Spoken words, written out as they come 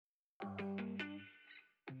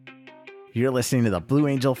You're listening to the Blue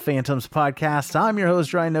Angel Phantoms podcast. I'm your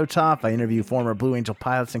host, Ryan Notop. I interview former Blue Angel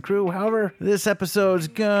pilots and crew. However, this episode's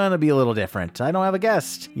gonna be a little different. I don't have a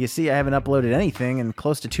guest. You see, I haven't uploaded anything in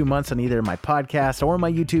close to 2 months on either my podcast or my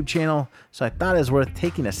YouTube channel, so I thought it was worth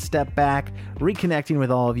taking a step back, reconnecting with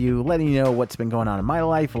all of you, letting you know what's been going on in my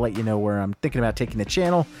life, let you know where I'm thinking about taking the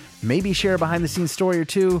channel, maybe share a behind-the-scenes story or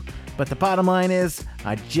two, but the bottom line is,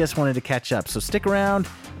 I just wanted to catch up, so stick around.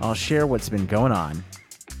 I'll share what's been going on.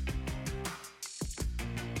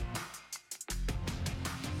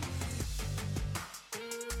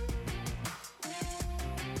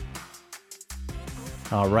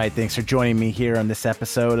 All right, thanks for joining me here on this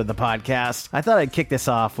episode of the podcast. I thought I'd kick this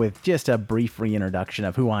off with just a brief reintroduction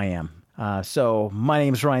of who I am. So my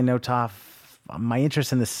name's Ryan Notop. My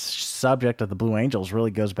interest in this subject of the Blue Angels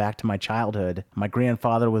really goes back to my childhood. My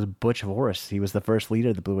grandfather was Butch Voris. He was the first leader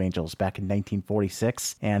of the Blue Angels back in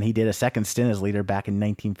 1946, and he did a second stint as leader back in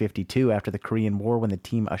 1952 after the Korean War when the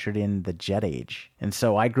team ushered in the Jet Age. And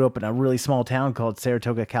so I grew up in a really small town called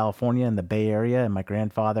Saratoga, California in the Bay Area, and my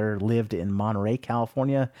grandfather lived in Monterey,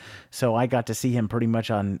 California. So I got to see him pretty much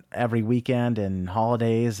on every weekend and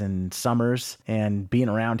holidays and summers, and being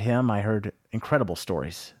around him, I heard incredible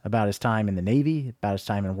stories about his time in the Navy, about his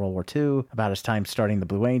time in World War II, about his time starting the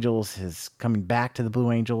Blue Angels, his coming back to the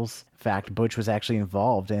Blue Angels. In fact, Butch was actually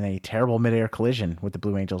involved in a terrible midair collision with the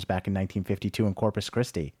Blue Angels back in 1952 in Corpus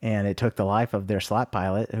Christi, and it took the life of their slot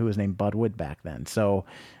pilot, who was named Bud Wood back then. So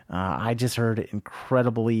I just heard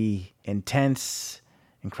incredibly intense,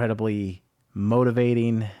 incredibly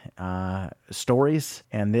motivating stories,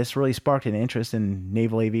 and this really sparked an interest in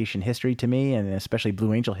naval aviation history to me, and especially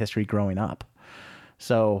Blue Angel history growing up.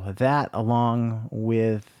 So that, along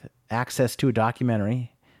with access to a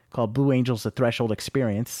documentary called Blue Angels: The Threshold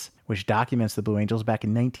Experience, which documents the Blue Angels back in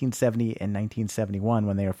 1970 and 1971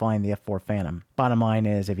 when they were flying the F-4 Phantom. Bottom line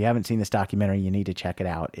is, if you haven't seen this documentary, you need to check it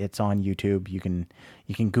out. It's on YouTube. You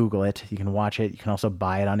can Google it. You can watch it. You can also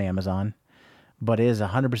buy it on Amazon. But it is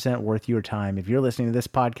 100% worth your time. If you're listening to this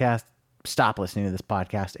podcast, stop listening to this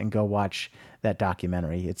podcast and go watch that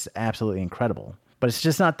documentary. It's absolutely incredible. But it's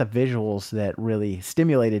just not the visuals that really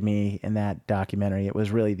stimulated me in that documentary. It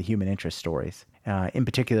was really the human interest stories. In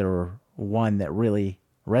particular, one that really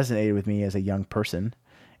resonated with me as a young person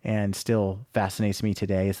and still fascinates me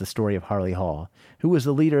today is the story of Harley Hall, who was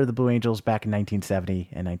the leader of the Blue Angels back in 1970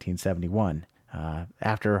 and 1971.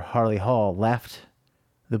 After Harley Hall left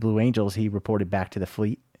the Blue Angels, he reported back to the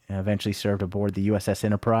fleet and eventually served aboard the USS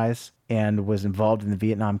Enterprise and was involved in the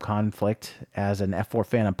Vietnam conflict as an F-4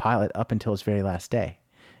 Phantom pilot up until his very last day,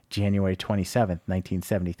 January 27th,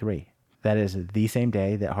 1973. That is the same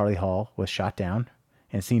day that Harley Hall was shot down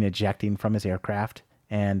and seen ejecting from his aircraft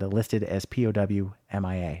and listed as POW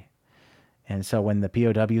MIA. And so when the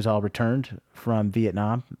POWs all returned from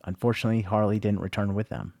Vietnam, unfortunately, Harley didn't return with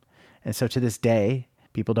them. And so to this day,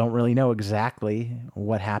 people don't really know exactly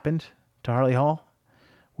what happened to Harley Hall.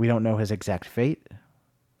 We don't know his exact fate.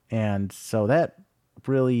 And so that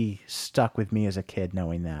really stuck with me as a kid,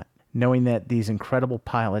 knowing that these incredible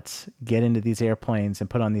pilots get into these airplanes and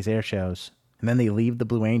put on these air shows, and then they leave the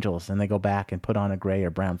Blue Angels and they go back and put on a gray or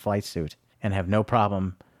brown flight suit and have no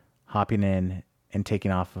problem hopping in and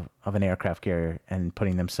taking off of an aircraft carrier and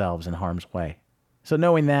putting themselves in harm's way. So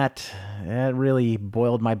knowing that, it really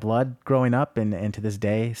boiled my blood growing up, and to this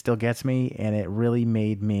day still gets me, and it really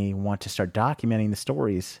made me want to start documenting the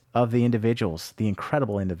stories of the individuals, the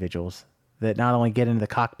incredible individuals that not only get into the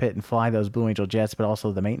cockpit and fly those Blue Angel jets, but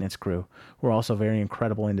also the maintenance crew, who are also very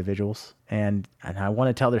incredible individuals. And I want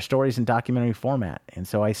to tell their stories in documentary format. And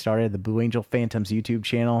so I started the Blue Angel Phantoms YouTube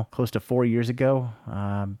channel close to 4 years ago.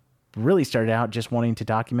 Really started out just wanting to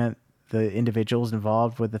document the individuals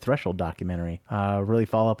involved with the Threshold documentary, really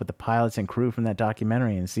follow up with the pilots and crew from that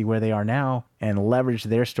documentary and see where they are now and leverage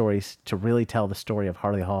their stories to really tell the story of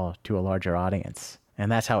Harley Hall to a larger audience.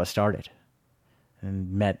 And that's how it started.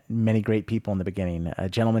 And met many great people in the beginning. A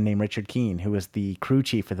gentleman named Richard Keene, who was the crew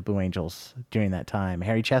chief for the Blue Angels during that time.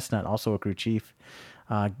 Harry Chestnut, also a crew chief.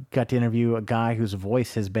 Got to interview a guy whose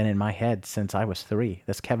voice has been in my head since I was 3.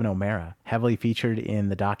 That's Kevin O'Mara, heavily featured in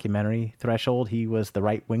the documentary Threshold. He was the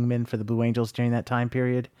right wingman for the Blue Angels during that time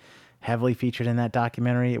period. Heavily featured in that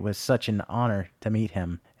documentary. It was such an honor to meet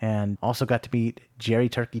him. And also got to meet Jerry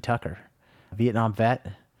Turkey Tucker, a Vietnam vet,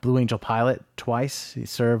 Blue Angel pilot twice. He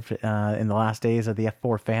served in the last days of the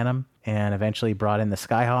F-4 Phantom and eventually brought in the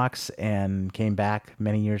Skyhawks and came back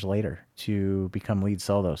many years later to become lead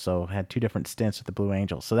solo. So had 2 different stints with the Blue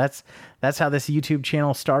Angels. So that's how this YouTube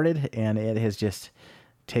channel started, and it has just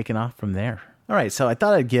taken off from there. All right, so I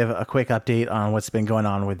thought I'd give a quick update on what's been going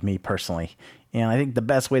on with me personally. And I think the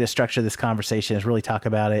best way to structure this conversation is really talk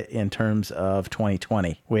about it in terms of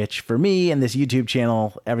 2020, which for me and this YouTube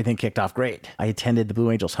channel, everything kicked off great. I attended the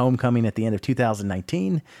Blue Angels homecoming at the end of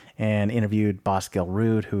 2019 and interviewed Boss Gil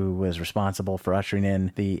Rude, who was responsible for ushering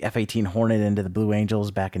in the F-18 Hornet into the Blue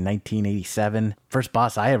Angels back in 1987. First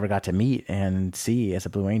boss I ever got to meet and see as a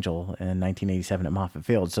Blue Angel in 1987 at Moffett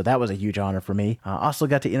Field. So that was a huge honor for me. Also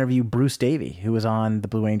got to interview Bruce Davey, who was on the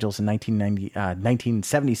Blue Angels in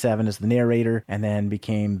 1977 as the narrator, and then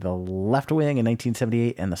became the left wing in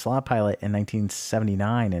 1978 and the slot pilot in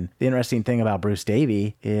 1979. And the interesting thing about Bruce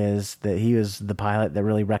Davey is that he was the pilot that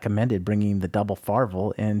really recommended bringing the double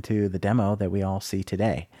Farvel into the demo that we all see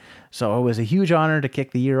today. So it was a huge honor to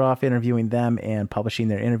kick the year off interviewing them and publishing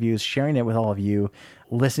their interviews, sharing it with all of you,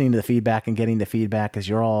 listening to the feedback and getting the feedback, as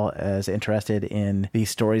you're all as interested in these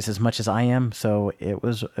stories as much as I am. So it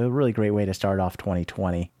was a really great way to start off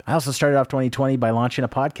 2020. I also started off 2020 by launching a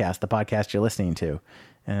podcast, the podcast you're listening to.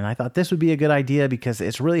 And I thought this would be a good idea because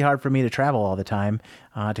it's really hard for me to travel all the time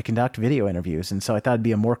to conduct video interviews. And so I thought it'd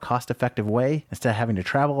be a more cost-effective way, instead of having to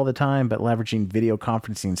travel all the time, but leveraging video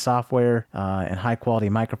conferencing software and high-quality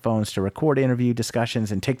microphones to record interview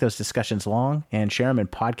discussions and take those discussions long and share them in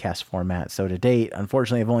podcast format. So to date,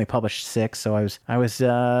 unfortunately, I've only published 6. So I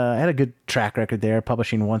had a good track record there,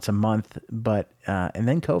 publishing once a month. But and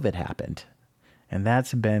then COVID happened. And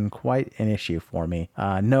that's been quite an issue for me.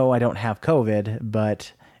 No, I don't have COVID,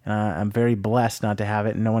 but I'm very blessed not to have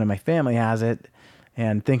it. And no one in my family has it.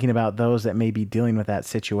 And thinking about those that may be dealing with that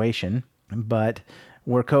situation. But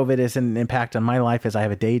where COVID is an impact on my life is I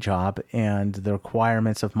have a day job, and the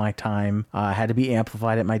requirements of my time had to be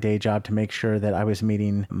amplified at my day job to make sure that I was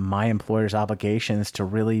meeting my employer's obligations to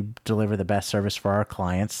really deliver the best service for our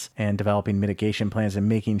clients, and developing mitigation plans and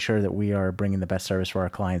making sure that we are bringing the best service for our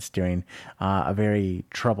clients during a very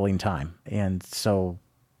troubling time. And so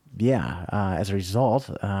as a result,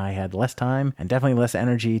 I had less time and definitely less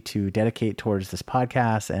energy to dedicate towards this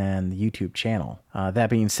podcast and the YouTube channel. That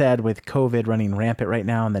being said, with COVID running rampant right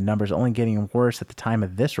now and the numbers only getting worse at the time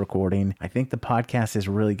of this recording, I think the podcast is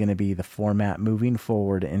really going to be the format moving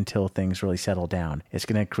forward until things really settle down. It's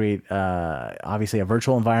going to create, obviously, a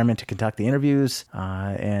virtual environment to conduct the interviews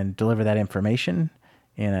and deliver that information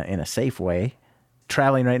in a safe way.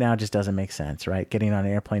 Traveling right now just doesn't make sense, right? Getting on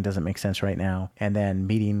an airplane doesn't make sense right now. And then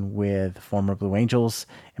meeting with former Blue Angels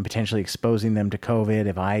and potentially exposing them to COVID.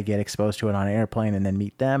 If I get exposed to it on an airplane and then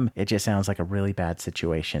meet them, it just sounds like a really bad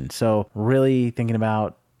situation. So really thinking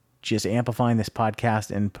about just amplifying this podcast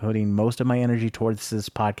and putting most of my energy towards this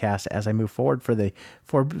podcast as I move forward for the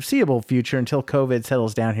foreseeable future until COVID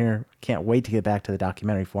settles down here. Can't wait to get back to the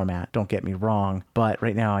documentary format. Don't get me wrong. But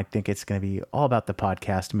right now, I think it's going to be all about the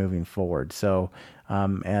podcast moving forward. So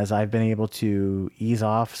as I've been able to ease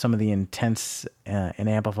off some of the intense and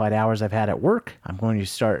amplified hours I've had at work, I'm going to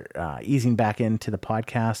start easing back into the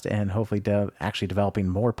podcast and hopefully actually developing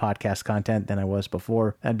more podcast content than I was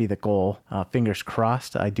before. That'd be the goal. Fingers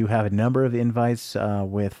crossed. I do have a number of invites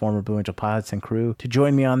with former Blue Angel pilots and crew to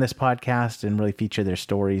join me on this podcast and really feature their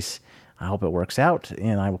stories. I hope it works out,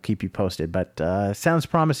 and I will keep you posted. But sounds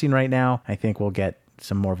promising right now. I think we'll get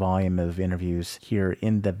some more volume of interviews here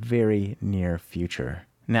in the very near future.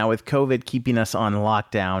 Now, with COVID keeping us on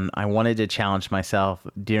lockdown, I wanted to challenge myself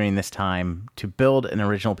during this time to build an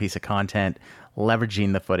original piece of content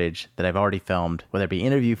leveraging the footage that I've already filmed, whether it be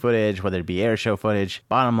interview footage, whether it be air show footage.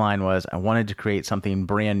 Bottom line was I wanted to create something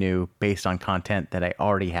brand new based on content that I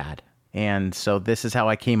already had. And so this is how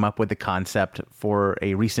I came up with the concept for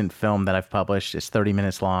a recent film that I've published. It's 30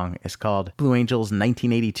 minutes long. It's called Blue Angels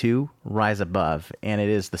 1982 Rise Above. And it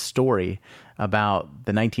is the story about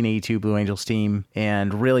the 1982 Blue Angels team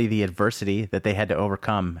and really the adversity that they had to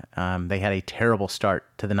overcome. They had a terrible start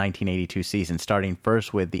to the 1982 season, starting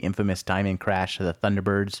first with the infamous diamond crash of the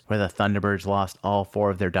Thunderbirds, where the Thunderbirds lost all 4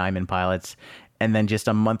 of their diamond pilots. And then just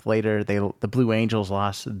a month later, the Blue Angels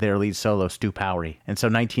lost their lead solo, Stu Powery. And so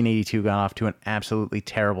 1982 got off to an absolutely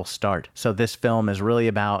terrible start. So this film is really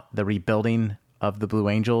about the rebuilding of the Blue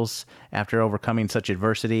Angels after overcoming such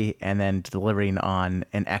adversity and then delivering on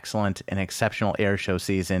an excellent and exceptional air show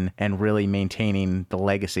season and really maintaining the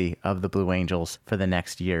legacy of the Blue Angels for the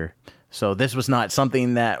next year. So this was not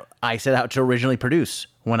something that I set out to originally produce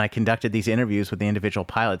when I conducted these interviews with the individual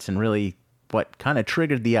pilots, and really what kind of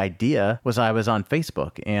triggered the idea was I was on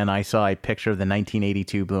Facebook and I saw a picture of the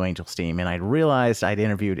 1982 Blue Angels team, and I realized I'd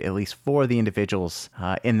interviewed at least 4 of the individuals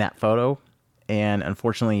in that photo, and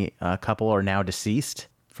unfortunately a couple are now deceased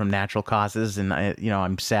from natural causes, and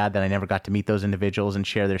I'm sad that I never got to meet those individuals and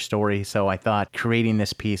share their story. So I thought creating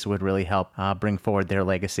this piece would really help bring forward their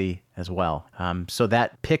legacy as well. So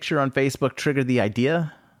that picture on Facebook triggered the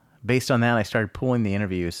idea. based on that, I started pulling the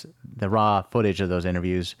interviews, the raw footage of those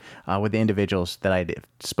interviews with the individuals that I'd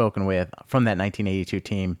spoken with from that 1982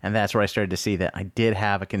 team. And that's where I started to see that I did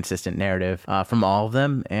have a consistent narrative from all of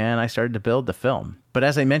them, and I started to build the film. But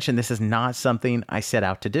as I mentioned, this is not something I set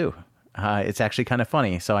out to do. It's actually kind of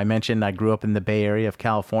funny. So I mentioned I grew up in the Bay Area of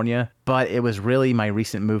California, but it was really my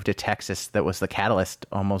recent move to Texas that was the catalyst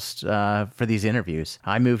almost for these interviews.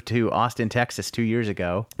 I moved to Austin, Texas 2 years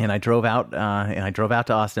ago, and I drove out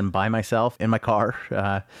to Austin by myself in my car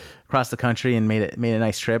across the country and made a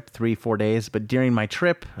nice trip, 3-4 days. But during my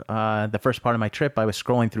trip, the first part of my trip, I was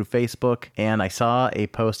scrolling through Facebook and I saw a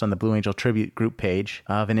post on the Blue Angel Tribute group page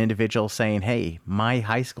of an individual saying, "Hey, my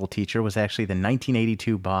high school teacher was actually the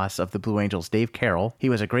 1982 boss of the Blue Angels, Dave Carroll. He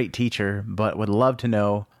was a great teacher, but would love to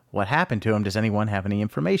know what happened to him. Does anyone have any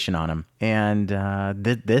information on him?" And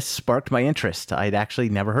this sparked my interest. I'd actually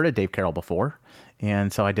never heard of Dave Carroll before.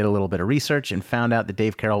 And so I did a little bit of research and found out that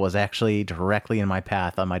Dave Carroll was actually directly in my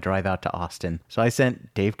path on my drive out to Austin. So I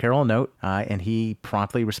sent Dave Carroll a note, and he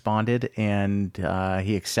promptly responded, and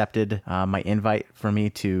he accepted my invite for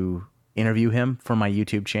me to interview him for my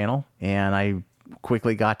YouTube channel. And I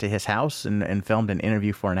quickly got to his house and filmed an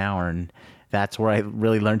interview for an hour. And that's where I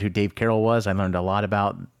really learned who Dave Carroll was. I learned a lot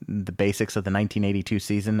about the basics of the 1982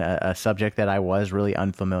 season, a subject that I was really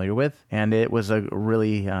unfamiliar with. And it was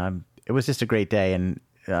it was just a great day, and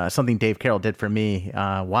something Dave Carroll did for me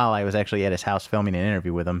while I was actually at his house filming an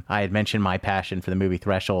interview with him. I had mentioned my passion for the movie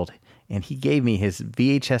Threshold, and he gave me his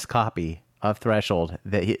VHS copy of Threshold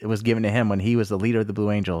that was given to him when he was the leader of the Blue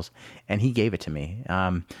Angels, and he gave it to me.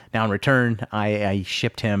 Now, in return, I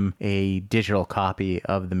shipped him a digital copy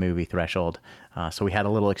of the movie Threshold, so we had a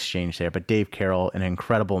little exchange there. But Dave Carroll, an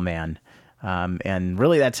incredible man. And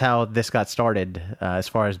really that's how this got started as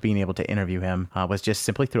far as being able to interview him was just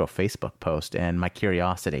simply through a Facebook post and my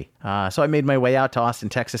curiosity. So I made my way out to Austin,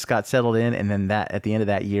 Texas, got settled in, and then at the end of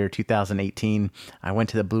that year, 2018, I went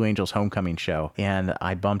to the Blue Angels homecoming show, and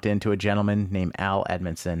I bumped into a gentleman named Al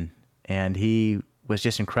Edmondson, and he was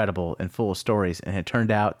just incredible and full of stories. And it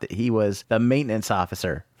turned out that he was the maintenance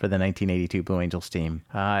officer for the 1982 Blue Angels team.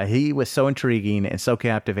 He was so intriguing and so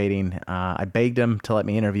captivating. I begged him to let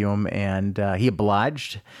me interview him, and he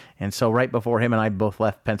obliged. And so right before him and I both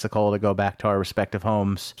left Pensacola to go back to our respective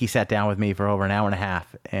homes, he sat down with me for over an hour and a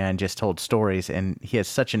half and just told stories. And he has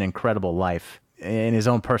such an incredible life. In his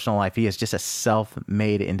own personal life, he is just a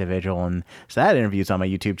self-made individual. And so that interview's on my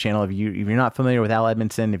YouTube channel. If you're not familiar with Al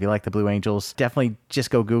Edmondson, if you like the Blue Angels, definitely just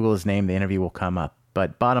go Google his name. The interview will come up.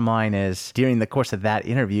 But bottom line is, during the course of that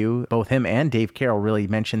interview, both him and Dave Carroll really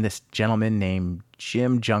mentioned this gentleman named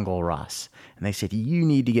Jim Jungle Ross. And they said, you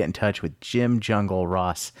need to get in touch with Jim Jungle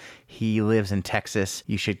Ross. He lives in Texas.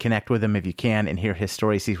 You should connect with him if you can and hear his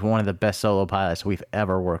stories. He's one of the best solo pilots we've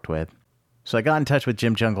ever worked with. So I got in touch with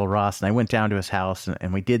Jim Jungle Ross, and I went down to his house,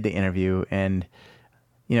 and we did the interview. And,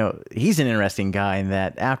 you know, he's an interesting guy in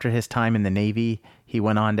that after his time in the Navy, he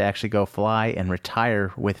went on to actually go fly and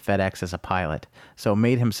retire with FedEx as a pilot. So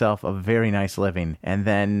made himself a very nice living. And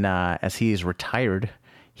then as he's retired,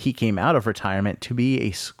 he came out of retirement to be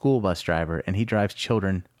a school bus driver, and he drives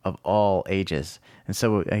children of all ages. And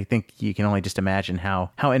so I think you can only just imagine how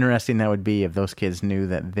interesting that would be if those kids knew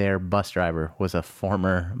that their bus driver was a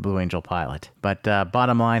former Blue Angel pilot. But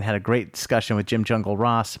bottom line, had a great discussion with Jim Jungle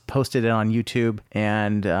Ross, posted it on YouTube,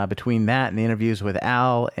 and between that and the interviews with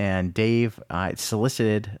Al and Dave, it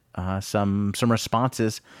solicited some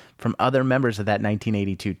responses from other members of that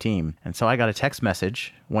 1982 team. And so I got a text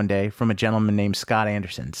message one day from a gentleman named Scott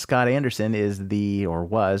Anderson. Scott Anderson was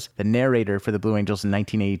the narrator for the Blue Angels in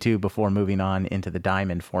 1982 before moving on into the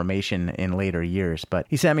Diamond formation in later years. But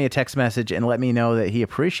he sent me a text message and let me know that he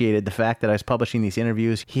appreciated the fact that I was publishing these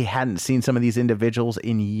interviews. He hadn't seen some of these individuals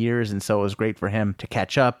in years, and so it was great for him to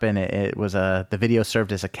catch up, and the video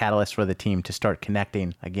served as a catalyst for the team to start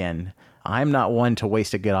connecting again. I'm not one to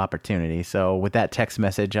waste a good opportunity, so with that text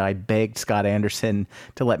message, I begged Scott Anderson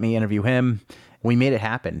to let me interview him. We made it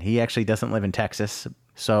happen. He actually doesn't live in Texas,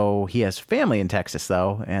 so he has family in Texas,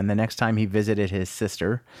 though, and the next time he visited his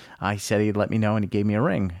sister, he said he'd let me know, and he gave me a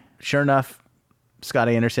ring. Sure enough, Scott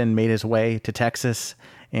Anderson made his way to Texas,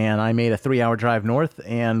 and I made a 3-hour drive north,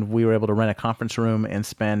 and we were able to rent a conference room and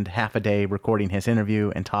spend half a day recording his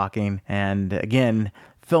interview and talking, and again,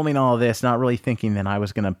 filming all of this, not really thinking that I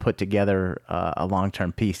was going to put together a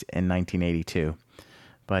long-term piece in 1982.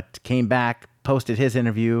 But came back, posted his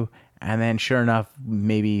interview, and then sure enough,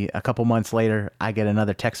 maybe a couple months later, I get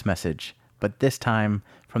another text message but this time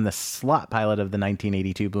from the slot pilot of the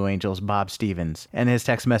 1982 Blue Angels, Bob Stevens. And his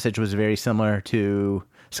text message was very similar to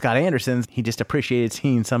Scott Anderson's. He just appreciated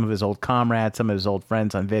seeing some of his old comrades, some of his old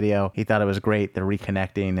friends on video. He thought it was great, the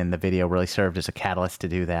reconnecting, and the video really served as a catalyst to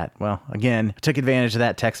do that. Well, again, I took advantage of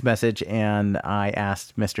that text message, and I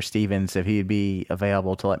asked Mr. Stevens if he'd be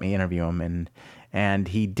available to let me interview him, and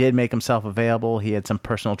he did make himself available. He had some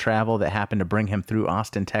personal travel that happened to bring him through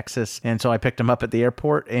Austin, Texas. And so I picked him up at the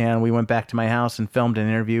airport, and we went back to my house and filmed an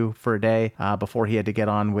interview for a day before he had to get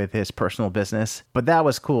on with his personal business. But that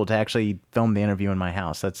was cool to actually film the interview in my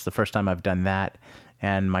house. That's the first time I've done that.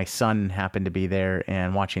 And my son happened to be there,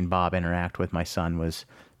 and watching Bob interact with my son was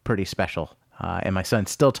pretty special. And my son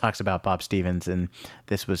still talks about Bob Stevens, and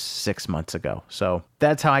this was 6 months ago. So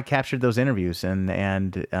that's how I captured those interviews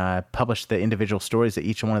and published the individual stories of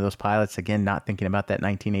each one of those pilots, again, not thinking about that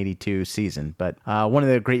 1982 season. But one of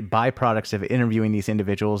the great byproducts of interviewing these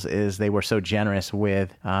individuals is they were so generous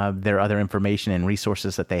with their other information and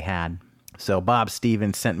resources that they had. So Bob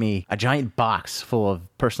Stevens sent me a giant box full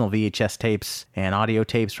of personal VHS tapes and audio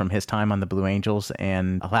tapes from his time on the Blue Angels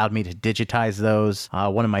and allowed me to digitize those.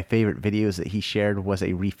 One of my favorite videos that he shared was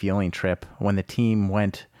a refueling trip when the team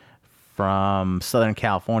went from Southern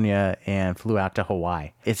California and flew out to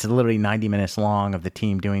Hawaii. It's literally 90 minutes long of the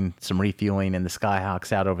team doing some refueling in the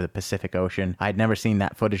Skyhawks out over the Pacific Ocean. I'd never seen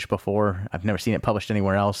that footage before. I've never seen it published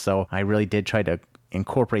anywhere else, so I really did try to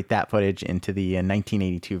incorporate that footage into the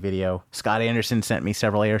 1982 video. Scott Anderson sent me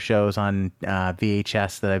several air shows on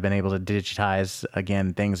VHS that I've been able to digitize.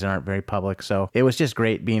 Again, things that aren't very public. So it was just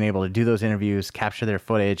great being able to do those interviews, capture their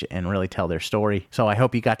footage, and really tell their story. So I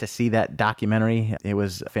hope you got to see that documentary. It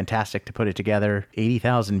was fantastic to put it together.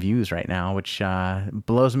 80,000 views right now, which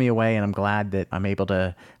blows me away. And I'm glad that I'm able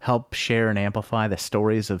to help share and amplify the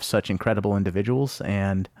stories of such incredible individuals.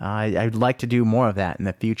 And I'd like to do more of that in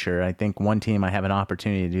the future. I think one team I have an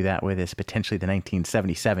opportunity to do that with is potentially the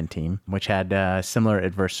 1977 team, which had similar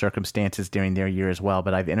adverse circumstances during their year as well.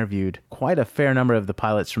 But I've interviewed quite a fair number of the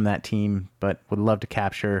pilots from that team, but would love to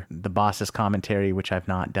capture the boss's commentary, which I've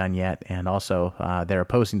not done yet, and also their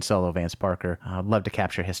opposing solo, Vance Parker. I'd love to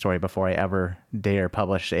capture his story before I ever dare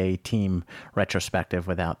publish a team retrospective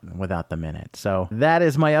without them in it. So that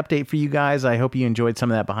is my update for you guys. I hope you enjoyed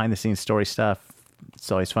some of that behind the scenes story stuff.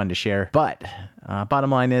 It's always fun to share. But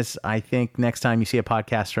bottom line is, I think next time you see a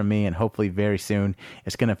podcast from me, and hopefully very soon,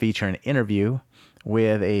 it's going to feature an interview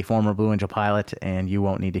with a former Blue Angel pilot, and you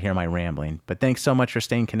won't need to hear my rambling. But thanks so much for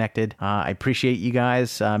staying connected. I appreciate you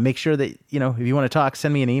guys. Make sure that, if you want to talk,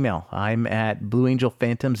 send me an email. I'm at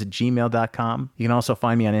blueangelphantoms@gmail.com. You can also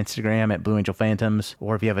find me on Instagram at blueangelphantoms,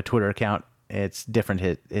 or if you have a Twitter account, it's different.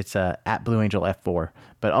 It's at blueangelf4.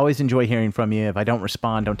 But always enjoy hearing from you. If I don't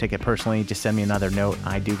respond, don't take it personally. Just send me another note.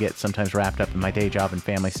 I do get sometimes wrapped up in my day job and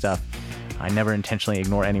family stuff. I never intentionally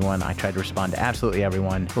ignore anyone. I try to respond to absolutely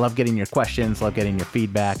everyone. Love getting your questions. Love getting your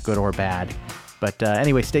feedback, good or bad. But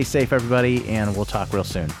anyway, stay safe, everybody, and we'll talk real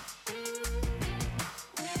soon.